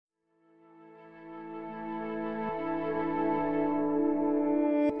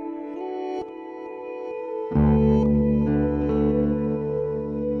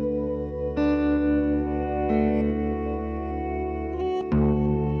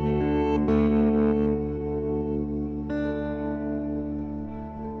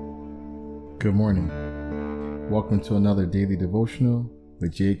Good morning. Welcome to another daily devotional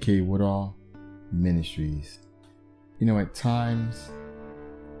with J.K. Woodall Ministries. At times,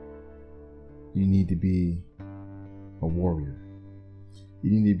 you need to be a warrior. You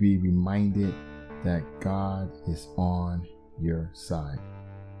need to be reminded that God is on your side.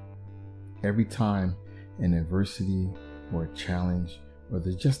 Every time an adversity or a challenge or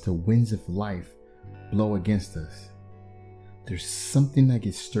just the winds of life blow against us, there's something that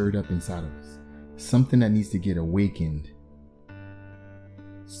gets stirred up inside of us, something that needs to get awakened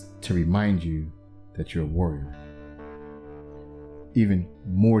to remind you that you're a warrior, even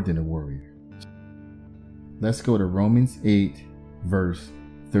more than a warrior. Let's go to Romans 8, verse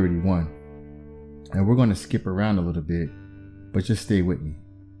 31. And we're going to skip around a little bit, but just stay with me.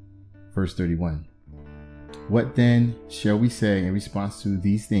 Verse 31. What then shall we say in response to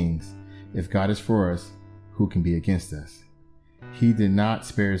these things? If God is for us, who can be against us? He did not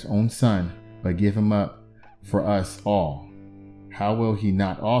spare his own son, but gave him up for us all. How will he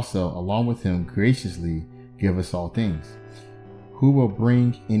not also, along with him, graciously give us all things? Who will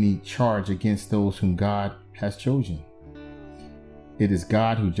bring any charge against those whom God has chosen? It is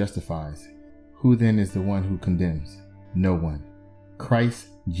God who justifies. Who then is the one who condemns? No one. Christ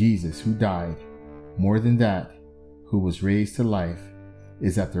Jesus, who died, more than that, who was raised to life,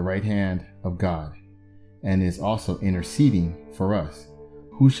 is at the right hand of God, and is also interceding for us.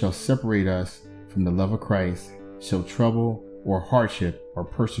 Who shall separate us from the love of Christ? Shall trouble or hardship or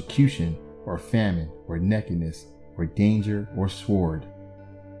persecution or famine or nakedness or danger or sword?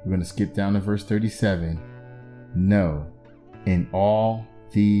 We're going to skip down to verse 37. No, in all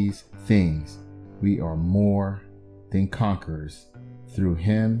these things we are more than conquerors through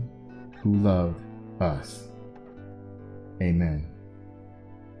him who loved us. Amen.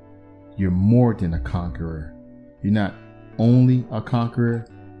 You're more than a conqueror. You're not only a conqueror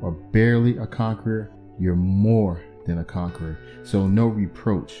or barely a conqueror. You're more than a conqueror. So no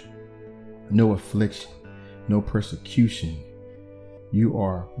reproach, no affliction, no persecution. You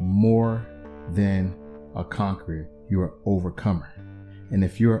are more than a conqueror. You're an overcomer. And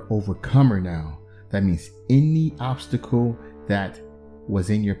if you're an overcomer now, that means any obstacle that was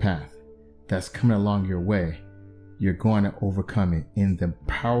in your path, that's coming along your way, you're going to overcome it in the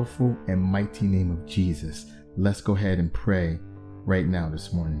powerful and mighty name of Jesus. Let's go ahead and pray right now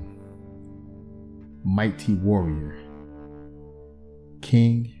this morning. Mighty warrior,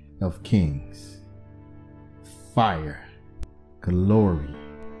 King of kings, fire, glory,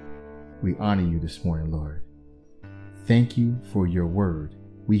 we honor you this morning, Lord. Thank you for your word.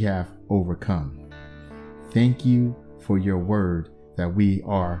 We have overcome. Thank you for your word that we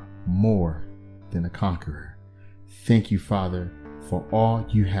are more than a conqueror. Thank you, Father, for all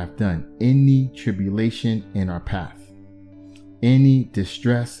you have done. Any tribulation in our path, any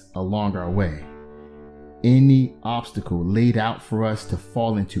distress along our way, any obstacle laid out for us to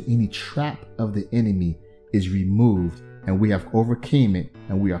fall into, any trap of the enemy is removed, and we have overcame it,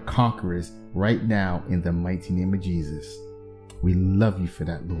 and we are conquerors right now in the mighty name of Jesus. We love you for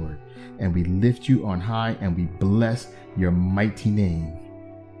that, Lord, and we lift you on high, and we bless your mighty name.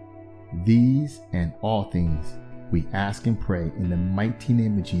 These and all things we ask and pray in the mighty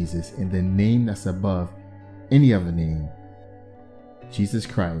name of Jesus, in the name that's above any other name, Jesus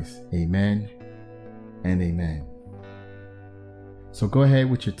Christ. Amen and amen. So go ahead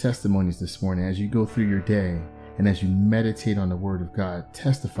with your testimonies this morning as you go through your day and as you meditate on the word of God.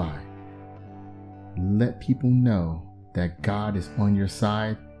 Testify. Let people know that God is on your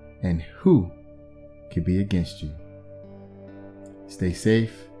side, and who could be against you. Stay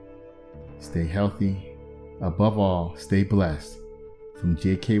safe, stay healthy. Above all, stay blessed. From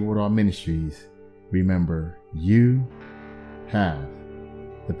J.K. Woodall Ministries, remember, you have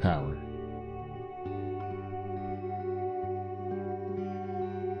the power.